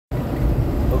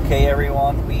Okay,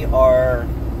 everyone, we are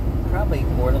probably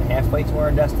more than halfway to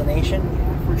our destination.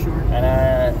 Yeah, for sure.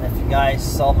 And if you guys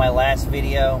saw my last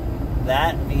video,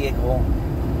 that vehicle,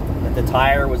 that the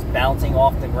tire was bouncing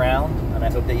off the ground, and I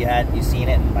hope that you seen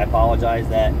it. And I apologize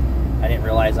that I didn't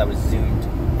realize I was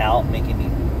zoomed out, making me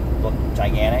look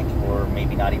gigantic, or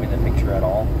maybe not even the picture at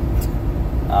all.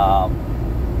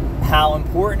 How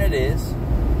important it is,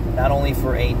 not only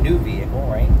for a new vehicle,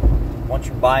 right? Once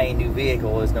you buy a new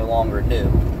vehicle, it's no longer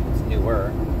new, it's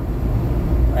newer.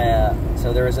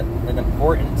 So there is an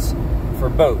importance for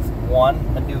both. One,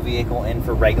 a new vehicle in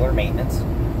for regular maintenance.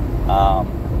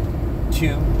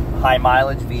 Two, high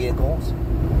mileage vehicles.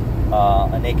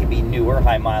 And they could be newer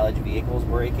high mileage vehicles,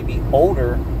 or it could be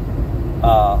older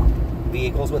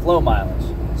vehicles with low mileage.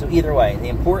 So either way, the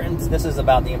importance, this is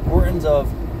about the importance of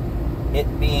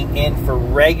it being in for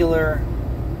regular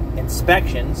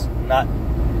inspections, not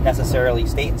necessarily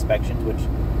state inspections, which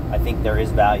I think there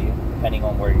is value depending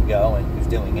on where you go and who's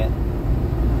doing it.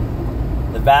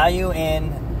 The value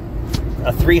in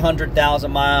a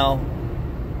 300,000 mile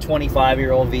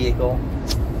 25-year-old vehicle,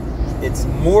 it's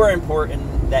more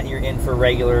important that you're in for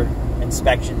regular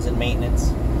inspections and maintenance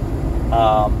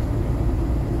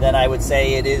than I would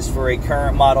say it is for a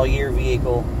current model year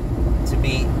vehicle to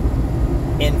be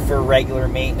in for regular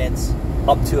maintenance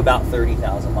up to about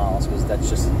 30,000 miles, because that's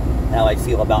just how I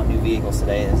feel about new vehicles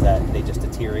today, is that they just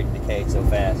deteriorate and decay so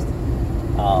fast.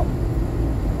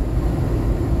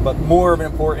 But more of an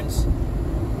importance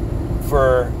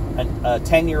for a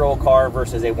 10-year-old car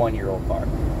versus a 1-year-old car.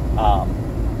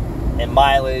 And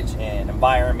mileage and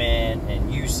environment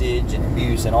and usage and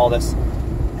abuse and all this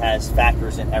has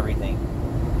factors in everything.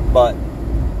 But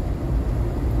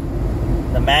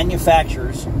the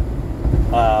manufacturers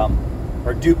are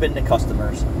duping the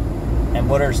customers. And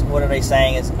what are they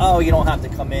saying is, oh, you don't have to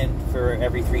come in for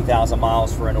every 3,000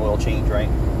 miles for an oil change, right?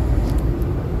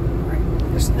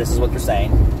 This is what they're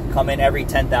saying. Come in every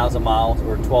 10,000 miles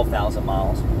or 12,000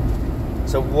 miles.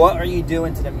 So what are you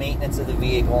doing to the maintenance of the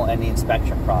vehicle and the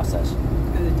inspection process?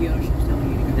 And the dealership's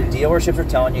telling you to go. The dealerships are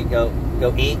telling you to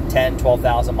go 8, 10,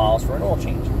 12,000 miles for an oil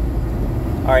change.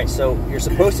 All right, so you're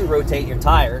supposed to rotate your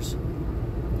tires.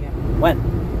 Yeah. When?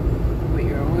 With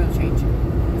your oil change.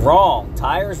 Wrong.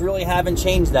 Tires really haven't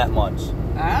changed that much.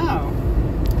 Oh.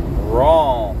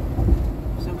 Wrong.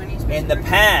 So many In the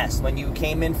past, when you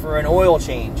came in for an oil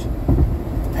change,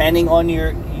 depending on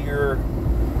your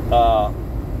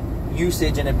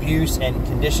usage and abuse and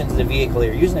conditions of the vehicle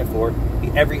you're using it for,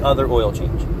 be every other oil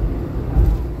change.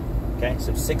 Okay,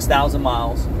 so 6,000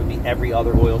 miles would be every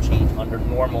other oil change under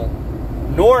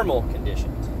normal conditions.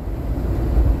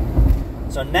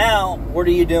 So now, what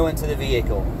are you doing to the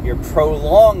vehicle? You're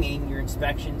prolonging your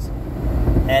inspections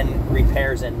and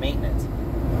repairs and maintenance.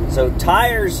 So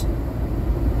tires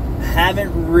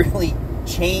haven't really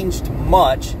changed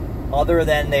much, other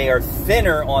than they are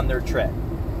thinner on their tread.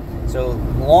 So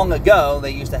long ago,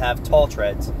 they used to have tall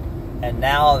treads, and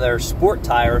now they're sport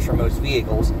tires for most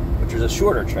vehicles, which is a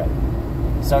shorter tread.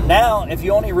 So now, if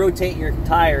you only rotate your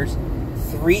tires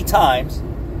 3 times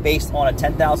based on a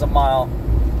 10,000 mile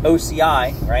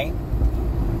OCI, right?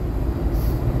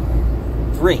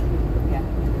 3. Yeah.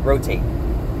 Rotate.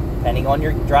 Depending on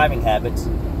your driving habits,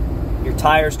 your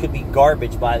tires could be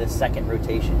garbage by the second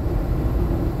rotation.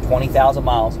 20,000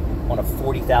 miles on a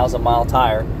 40,000 mile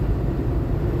tire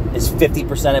is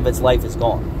 50% of its life is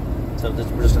gone. So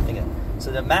we're just thinking.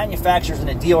 So the manufacturers and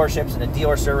the dealerships and the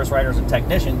dealer service writers and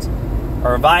technicians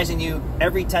are advising you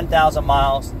every 10,000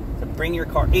 miles to bring your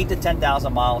car, 8 to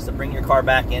 10,000 miles to bring your car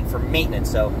back in for maintenance.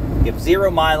 So you have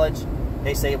 0 mileage.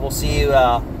 They say we'll see you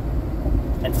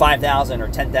in 5,000 or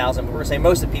 10,000. But we're saying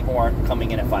most of the people aren't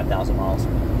coming in at 5,000 miles.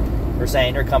 We're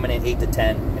saying they're coming in 8 to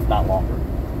 10, if not longer.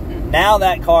 Now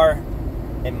that car,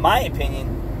 in my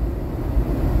opinion,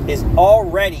 is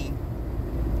already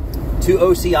 2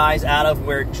 OCIs out of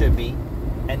where it should be,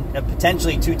 and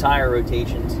potentially 2 tire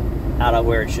rotations out of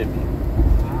where it should be.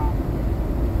 Wow.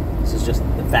 This is just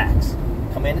the facts.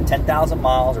 Come in at 10,000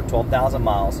 miles or 12,000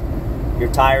 miles, your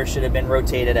tires should have been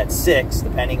rotated at 6,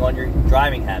 depending on your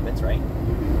driving habits, right?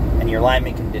 And your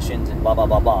alignment conditions and blah, blah,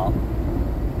 blah, blah.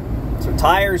 So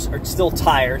tires are still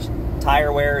tires.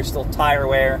 Tire wear is still tire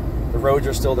wear. The roads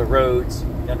are still the roads.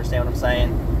 You understand what I'm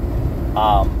saying?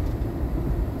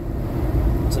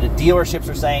 So the dealerships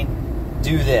are saying,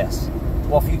 do this.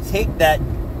 Well, if you take that,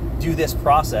 do this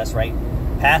process, right,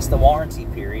 past the warranty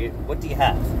period, what do you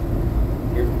have?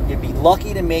 You'd be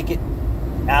lucky to make it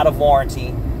out of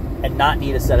warranty and not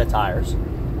need a set of tires.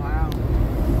 Wow.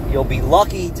 You'll be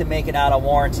lucky to make it out of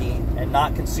warranty and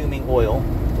not consuming oil,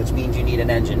 which means you need an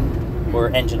engine or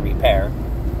engine repair.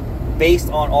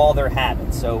 based on all their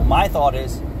habits. So my thought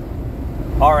is,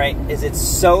 all right, is it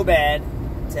so bad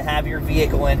to have your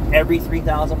vehicle in every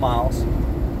 3,000 miles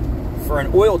for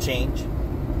an oil change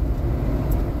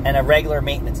and a regular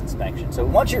maintenance inspection? So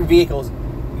once your vehicle's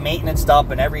maintenanced up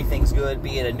and everything's good,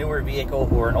 be it a newer vehicle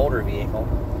or an older vehicle,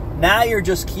 now you're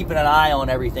just keeping an eye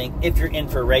on everything if you're in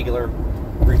for regular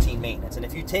routine maintenance. And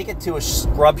if you take it to a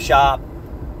scrub shop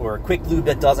or a quick lube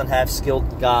that doesn't have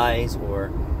skilled guys,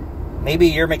 or maybe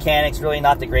your mechanic's really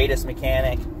not the greatest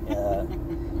mechanic,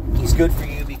 he's good for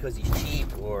you because he's cheap,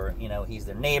 or he's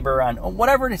their neighbor, on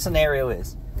whatever the scenario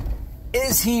is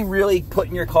he really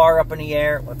putting your car up in the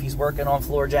air if he's working on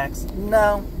floor jacks?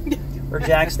 No. Or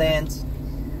jack stands.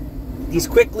 These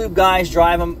quick lube guys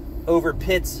drive them over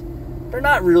pits. They're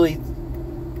not really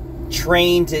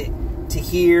trained to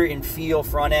hear and feel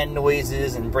front end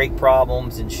noises and brake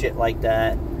problems and shit like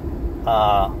that.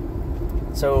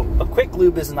 So a quick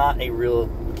lube is not a real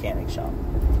mechanic shop.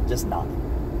 Just not.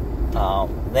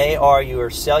 They are your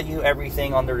sell you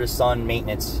everything under the sun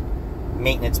maintenance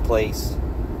place.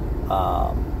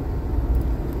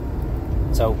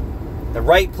 So the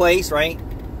right place, right,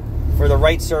 for the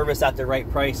right service at the right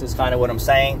price is kind of what I'm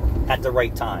saying, at the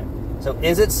right time. So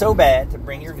is it so bad to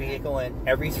bring your vehicle in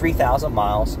every 3,000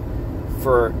 miles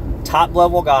for top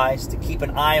level guys to keep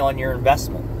an eye on your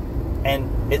investment?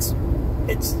 And it's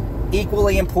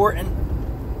equally important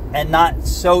and not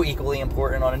so equally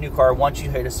important on a new car once you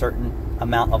hit a certain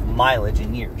amount of mileage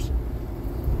in years.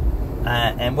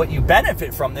 And what you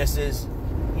benefit from this is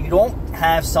you don't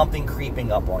have something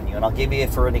creeping up on you. And I'll give you it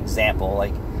for an example.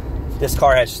 Like, this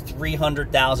car has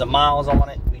 300,000 miles on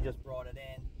it. We just brought it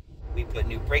in. We put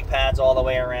new brake pads all the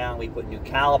way around. We put new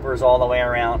calipers all the way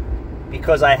around.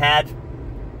 Because I had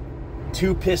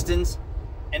 2 pistons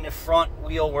in the front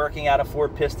wheel working out of 4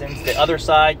 pistons. The other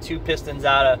side, 2 pistons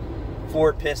out of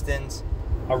 4 pistons.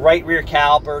 A right rear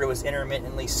caliper that was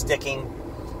intermittently sticking.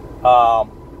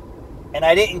 And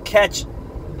I didn't catch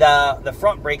the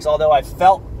front brakes, although I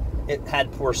felt it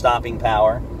had poor stopping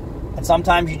power. And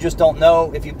sometimes you just don't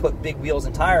know if you put big wheels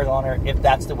and tires on her if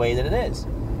that's the way that it is.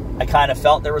 I kind of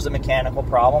felt there was a mechanical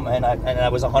problem, and I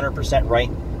was 100% right.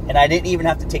 And I didn't even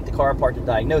have to take the car apart to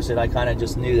diagnose it. I kind of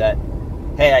just knew that,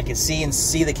 hey, I could see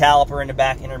the caliper in the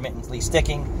back intermittently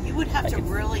sticking. You would have to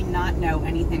really not know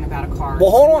anything about a car.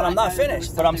 Well, hold on, I'm not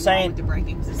finished. But I'm saying,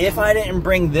 if I didn't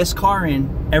bring this car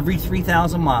in every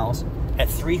 3,000 miles, at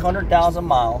 300,000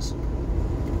 miles,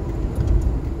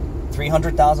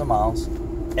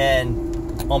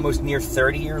 and almost near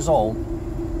 30 years old,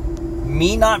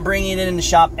 me not bringing it in the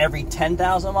shop every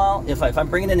 10,000 miles, if I'm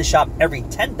bringing it in the shop every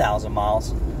 10,000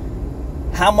 miles,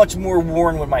 how much more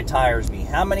worn would my tires be?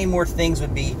 How many more things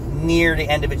would be near the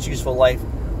end of its useful life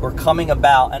or coming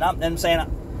about? And I'm saying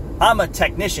I'm a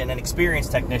technician, an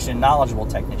experienced technician, knowledgeable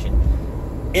technician.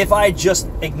 If I just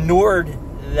ignored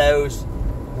those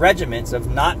regiments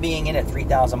of not being in at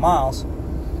 3,000 miles,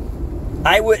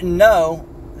 I wouldn't know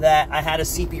that I had a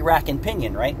CP rack and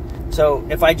pinion, right? So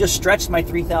if I just stretched my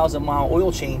 3,000 mile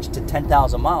oil change to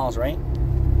 10,000 miles, right,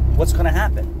 what's going to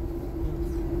happen?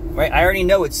 Right? I already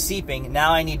know it's seeping.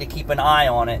 Now I need to keep an eye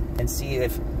on it and see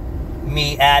if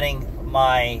me adding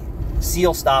my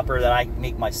seal stopper that I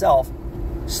make myself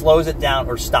slows it down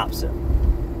or stops it.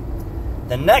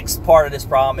 The next part of this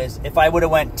problem is if I would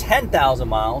have went 10,000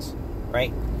 miles,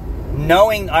 right,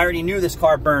 knowing I already knew this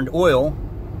car burned oil,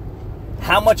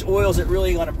 how much oil is it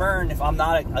really going to burn if I'm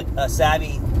not a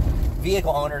savvy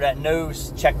vehicle owner that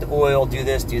knows, check the oil, do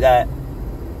this, do that?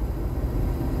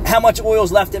 How much oil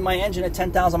is left in my engine at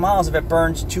 10,000 miles if it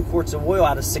burns 2 quarts of oil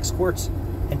out of 6 quarts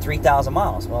in 3,000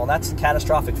 miles? Well, that's a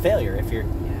catastrophic failure, if you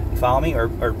follow me, or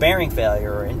bearing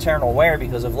failure or internal wear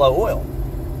because of low oil.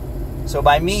 So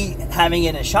by me having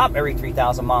it in a shop every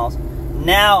 3,000 miles,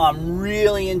 now I'm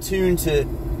really in tune to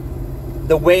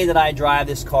the way that I drive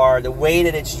this car, the way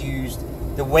that it's used,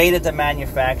 the way that the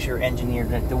manufacturer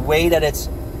engineered it, the way that it's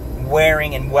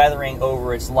wearing and weathering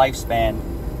over its lifespan.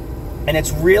 And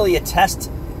it's really a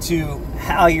test to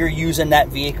how you're using that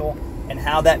vehicle and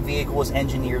how that vehicle is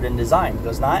engineered and designed,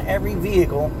 because not every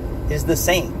vehicle is the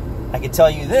same. I can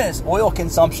tell you this, oil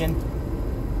consumption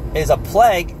is a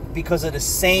plague because of the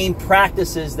same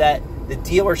practices that the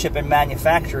dealership and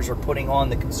manufacturers are putting on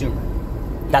the consumer.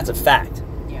 That's a fact.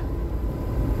 Yeah.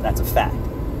 That's a fact.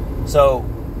 So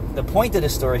the point of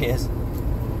this story is,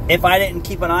 if I didn't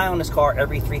keep an eye on this car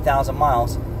every 3,000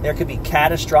 miles, there could be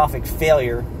catastrophic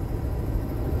failure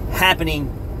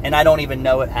happening and I don't even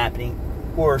know it happening,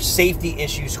 or safety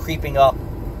issues creeping up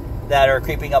that are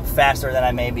creeping up faster than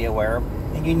I may be aware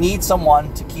of. And you need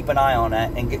someone to keep an eye on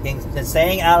that, and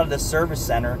staying out of the service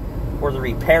center or the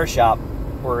repair shop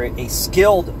or a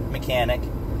skilled mechanic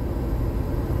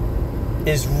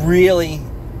is really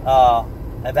a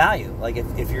value. Like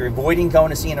if you're avoiding going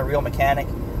to seeing a real mechanic,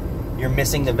 you're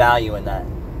missing the value in that.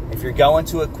 If you're going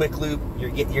to a quick lube,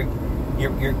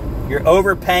 you're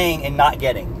overpaying and not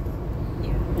getting.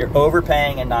 Yeah. You're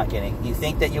overpaying and not getting. You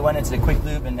think that you went into the quick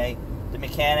lube and the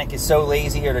mechanic is so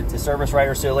lazy, or the service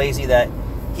writer is so lazy that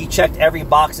he checked every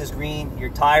box is green. Your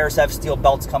tires have steel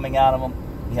belts coming out of them.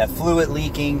 You have fluid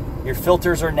leaking. Your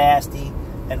filters are nasty,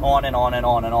 and on and on and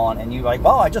on and on. And you're like,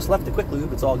 well, I just left the quick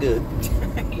lube. It's all good.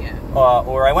 Yeah.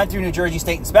 Or I went through New Jersey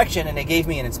State Inspection and they gave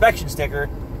me an inspection sticker,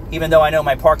 even though I know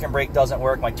my park and brake doesn't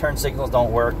work, my turn signals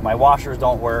don't work, my washers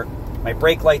don't work, my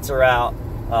brake lights are out,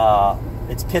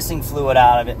 it's pissing fluid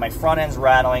out of it, my front end's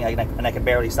rattling, and I can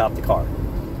barely stop the car.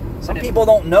 Some people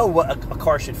don't know what a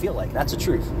car should feel like. That's the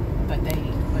truth.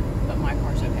 But my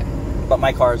car's okay. But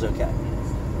my car is okay.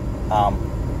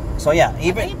 So yeah,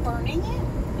 even... Are they burning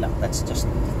it? No, that's just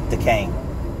decaying.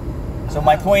 So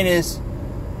my point is,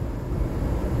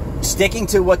 sticking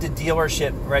to what the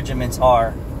dealership regiments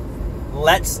are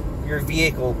lets your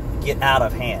vehicle get out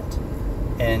of hand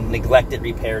and neglected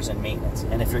repairs and maintenance.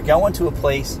 And if you're going to a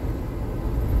place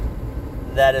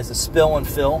that is a spill and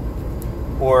fill,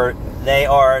 or they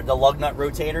are the lug nut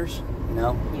rotators, you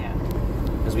know? Yeah.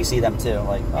 Because we see them too.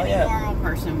 Like, oh Any yeah. normal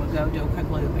person would go to a quick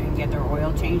lube and get their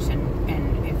oil changed,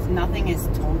 and if nothing is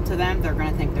told to them, they're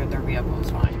going to think that their vehicle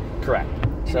is fine. Correct.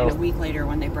 And So then a week later,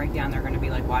 when they break down, they're going to be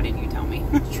like, why didn't you tell me?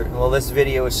 true. Well, this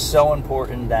video is so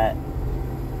important that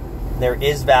there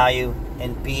is value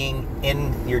in being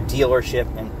in your dealership,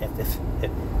 and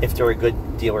if they're a good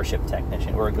dealership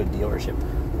technician, or a good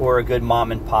dealership, or a good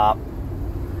mom and pop.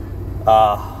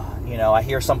 You know, I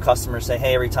hear some customers say,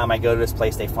 hey, every time I go to this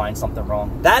place, they find something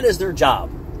wrong. That is their job.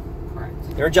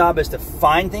 Correct. Their job is to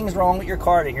find things wrong with your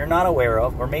car that you're not aware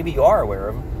of, or maybe you are aware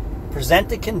of, present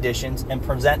the conditions, and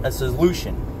present a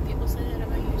solution. People say that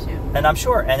about you too. And I'm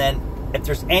sure. And then if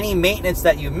there's any maintenance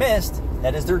that you missed,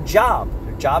 that is their job.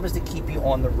 Their job is to keep you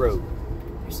on the road.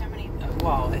 There's so many,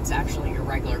 well, it's actually your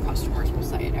regular customers will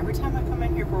say it. Every time I come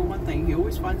in here for one thing, you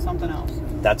always find something else.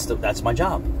 That's my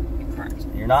job. Correct.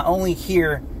 You're not only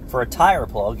here for a tire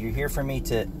plug, you're here for me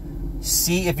to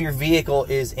see if your vehicle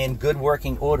is in good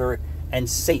working order and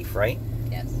safe, right?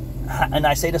 Yes. And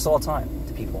I say this all the time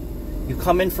to people. You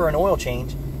come in for an oil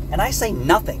change, and I say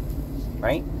nothing,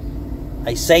 right?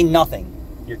 I say nothing.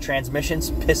 Your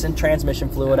transmission's pissing transmission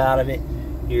fluid out of it.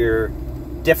 Your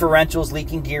differential's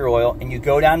leaking gear oil, and you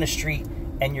go down the street,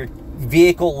 and your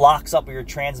vehicle locks up or your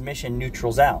transmission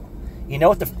neutrals out. You know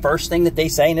what the first thing that they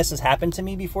say, and this has happened to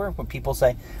me before, when people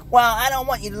say, well, I don't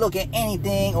want you to look at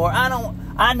anything, or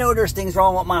I know there's things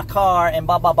wrong with my car, and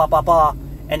blah, blah, blah, blah, blah.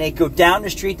 And they go down the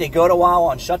street, they go to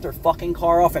Wawa and shut their fucking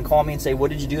car off and call me and say,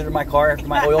 what did you do to my car after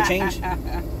my oil change?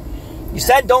 You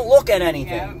said don't look at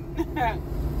anything. Yeah.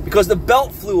 Because the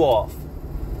belt flew off.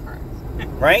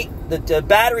 Right? The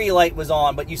battery light was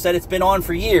on, but you said it's been on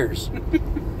for years.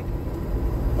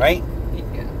 Right?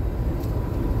 Yeah.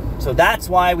 So that's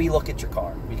why we look at your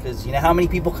car. Because you know how many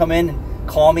people come in and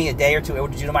call me a day or two,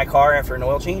 what did you do to my car after an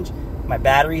oil change? My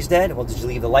battery's dead. Well, did you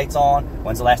leave the lights on?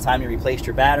 When's the last time you replaced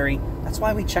your battery? That's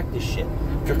why we check this shit.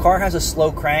 If your car has a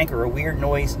slow crank or a weird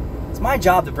noise, it's my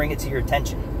job to bring it to your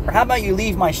attention. Or how about you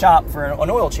leave my shop for an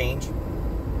oil change,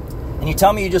 and you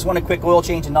tell me you just want a quick oil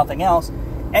change and nothing else,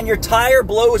 and your tire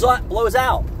blows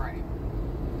out. Right.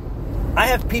 I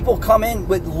have people come in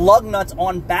with lug nuts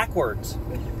on backwards,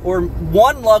 or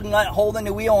one lug nut holding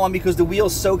the wheel on because the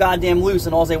wheel's so goddamn loose,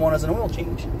 and all they want is an oil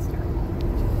change. That's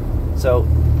terrible. So,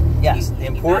 yes, the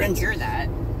importance. You gotta hear that,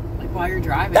 like while you're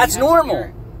driving. That's you have to normal. hear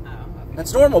it. Oh, okay.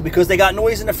 That's normal because they got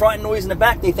noise in the front and noise in the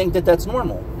back. They think that that's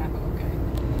normal. Oh, okay.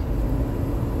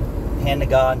 Hand to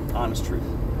God, honest truth.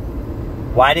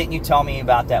 Why didn't you tell me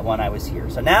about that when I was here?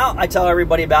 So now I tell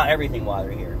everybody about everything while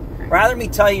they're here. Rather me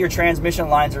tell you your transmission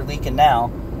lines are leaking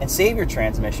now and save your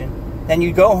transmission, then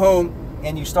you go home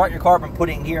and you start your car up and put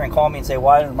it in gear and call me and say,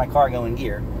 why didn't my car go in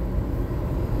gear?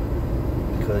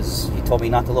 Because you told me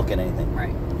not to look at anything.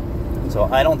 Right. So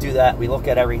I don't do that. We look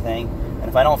at everything. And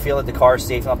if I don't feel that the car is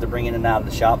safe enough to bring in and out of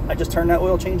the shop, I just turn that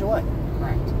oil change away.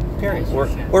 Right. Period. As you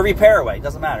should. Or repair away.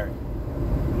 Doesn't matter.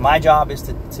 My job is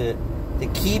to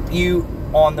keep you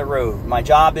on the road. My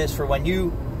job is for when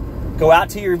you go out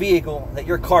to your vehicle that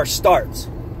your car starts.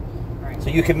 Right. So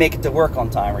you can make it to work on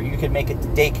time, or you can make it to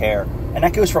daycare. And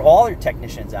that goes for all your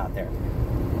technicians out there.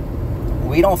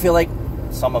 We don't feel like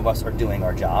some of us are doing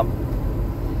our job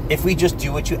if we just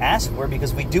do what you ask for,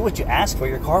 because if we do what you ask for,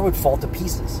 your car would fall to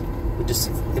pieces.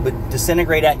 It would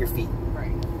disintegrate at your feet.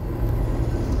 Right.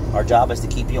 Our job is to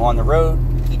keep you on the road,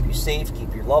 keep you safe,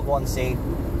 keep your loved ones safe,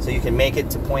 so you can make it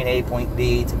to point A, point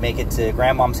B, to make it to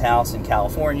grandmom's house in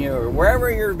California or wherever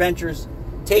your adventures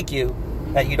take you,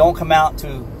 that you don't come out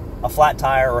to a flat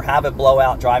tire or have a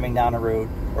blowout driving down the road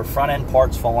or front end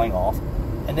parts falling off.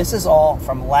 And this is all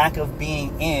from lack of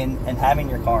being in and having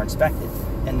your car inspected.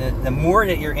 And the more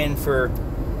that you're in for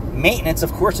maintenance,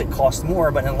 of course it costs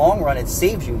more, but in the long run it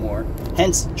saves you more.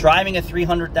 Hence, driving a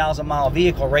 300,000 mile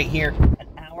vehicle right here, an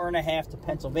hour and a half to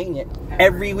Pennsylvania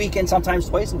every weekend, sometimes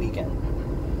twice a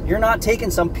weekend. You're not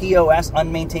taking some POS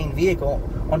unmaintained vehicle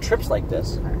on trips like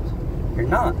this. You're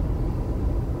not.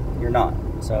 You're not.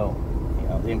 So, you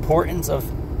know, the importance of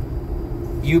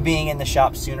you being in the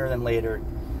shop sooner than later,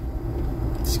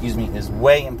 excuse me, is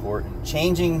way important.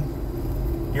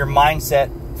 Changing your mindset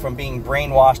from being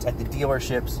brainwashed at the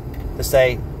dealerships to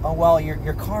say, oh, well,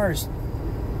 your car's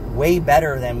way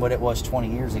better than what it was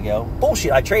 20 years ago.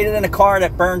 Bullshit. I traded in a car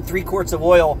that burned 3 quarts of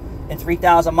oil in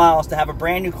 3,000 miles to have a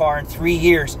brand new car in 3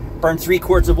 years burn 3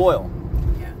 quarts of oil.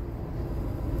 Yeah.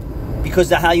 Because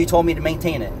that's how you told me to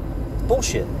maintain it.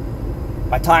 Bullshit.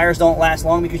 My tires don't last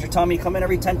long because you're telling me to come in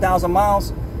every 10,000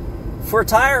 miles for a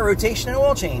tire rotation and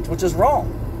oil change, which is wrong.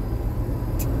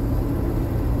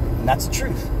 And that's the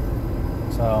truth.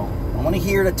 So I want to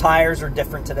hear the tires are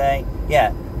different today.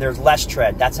 Yeah, there's less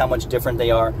tread. That's how much different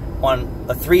they are on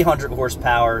a 300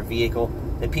 horsepower vehicle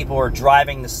that people are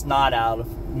driving the snot out of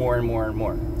more and more and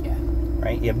more. Yeah.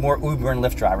 Right? You have more Uber and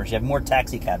Lyft drivers. You have more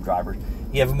taxi cab drivers.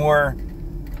 You have more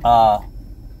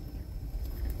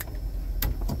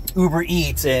Uber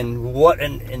Eats and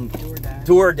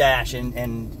DoorDash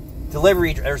and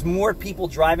delivery. There's more people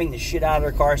driving the shit out of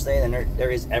their cars today than there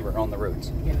is ever on the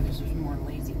roads. Yeah, there's more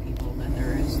lazy people than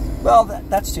there is. Well,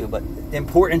 that's too, but the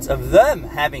importance of them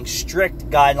having strict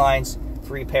guidelines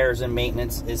for repairs and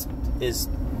maintenance is,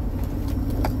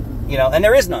 you know, and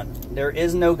there is none. There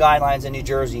is no guidelines in New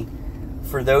Jersey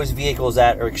for those vehicles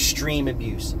that are extreme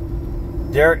abuse.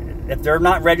 If they're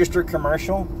not registered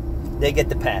commercial, they get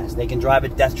the pass. They can drive a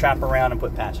death trap around and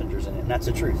put passengers in it, and that's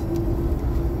the truth.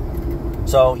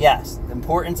 So, yes, the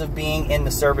importance of being in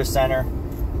the service center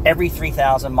every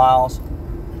 3,000 miles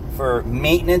for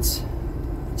maintenance,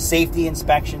 safety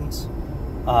inspections,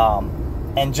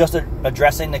 and just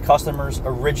addressing the customer's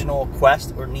original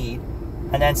quest or need,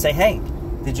 and then say, hey,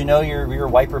 did you know your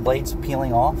wiper blade's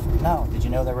peeling off? No. Did you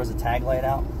know there was a tag laid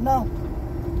out? No.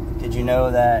 Did you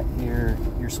know that your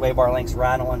sway bar link's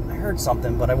rattling? I heard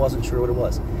something, but I wasn't sure what it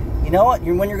was. You know what?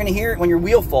 When you're going to hear it, when your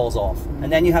wheel falls off,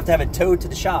 and then you have to have it towed to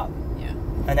the shop. Yeah.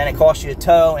 And then it costs you a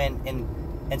tow, and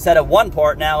instead of 1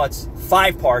 part, now it's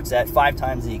 5 parts at 5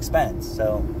 times the expense.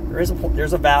 So there's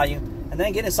a value. And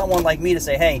then getting someone like me to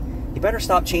say, hey, you better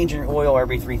stop changing your oil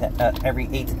every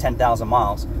 8 to 10,000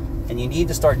 miles, and you need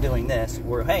to start doing this.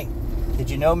 Or, hey, did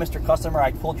you know, Mr. Customer,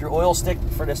 I pulled your oil stick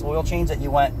for this oil change that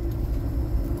you went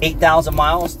 8,000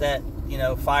 miles that, you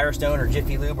know, Firestone or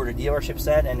Jiffy Lube or the dealership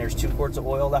said, and there's 2 quarts of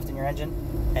oil left in your engine,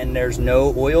 and there's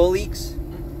no oil leaks?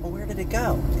 Well, where did it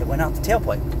go? It went out the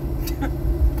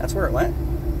tailpipe. That's where it went.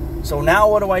 So now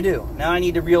what do? Now I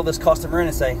need to reel this customer in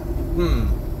and say,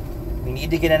 we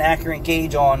need to get an accurate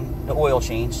gauge on the oil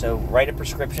change. So write a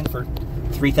prescription for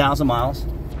 3,000 miles,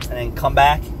 and then come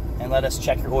back and let us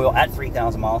check your oil at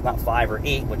 3,000 miles, not 5 or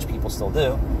 8, which people still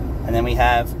do. And then we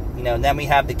have, you know, then we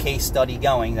have the case study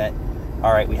going that,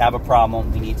 all right, we have a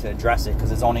problem, we need to address it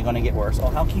because it's only going to get worse. Oh,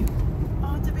 how cute.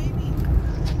 Oh, it's a baby.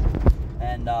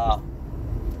 And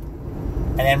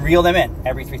then reel them in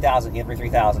every 3,000, every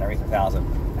 3,000, every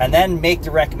 3,000. And then make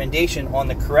the recommendation on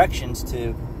the corrections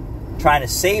to try to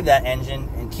save that engine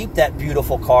and keep that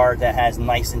beautiful car that has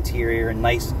nice interior and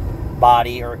nice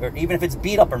body, or even if it's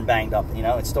beat up and banged up, you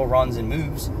know, it still runs and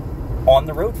moves on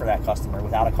the road for that customer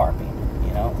without a car payment,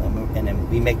 you know, and then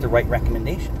we make the right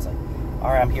recommendations. Like,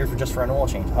 all right, I'm here just for an oil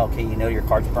change. Okay, you know your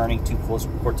car's burning 2 quarts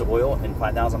of oil in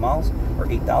 5,000 miles or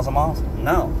 8,000 miles?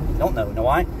 No, you don't know. You know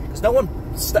why? Because no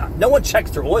one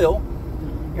checks their oil.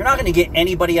 You're not going to get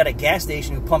anybody at a gas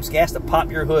station who pumps gas to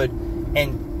pop your hood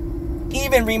and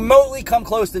even remotely come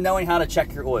close to knowing how to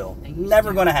check your oil.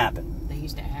 Never going to happen. They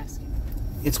used to ask.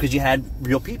 It's because you had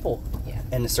real people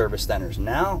in the service centers.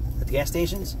 Now, at the gas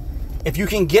stations, if you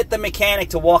can get the mechanic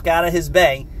to walk out of his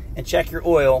bay and check your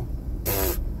oil,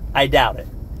 I doubt it.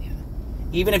 Yeah.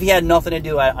 Even if he had nothing to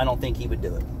do, I don't think he would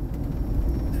do it.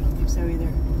 I don't think so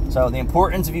either. So the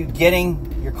importance of you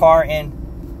getting your car in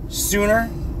sooner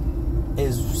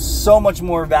is so much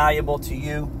more valuable to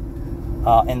you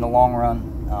in the long run.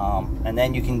 And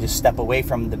then you can just step away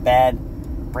from the bad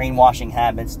brainwashing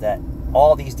habits that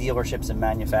all these dealerships and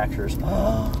manufacturers.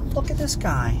 Oh, look at this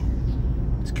guy.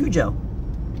 It's Cujo.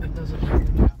 It doesn't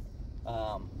matter.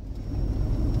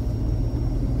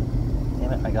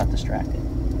 Damn it, I got distracted.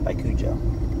 by Cujo.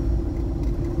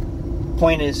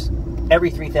 Point is, every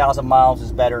 3,000 miles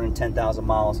is better than 10,000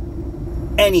 miles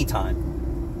anytime.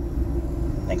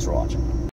 Thanks for watching.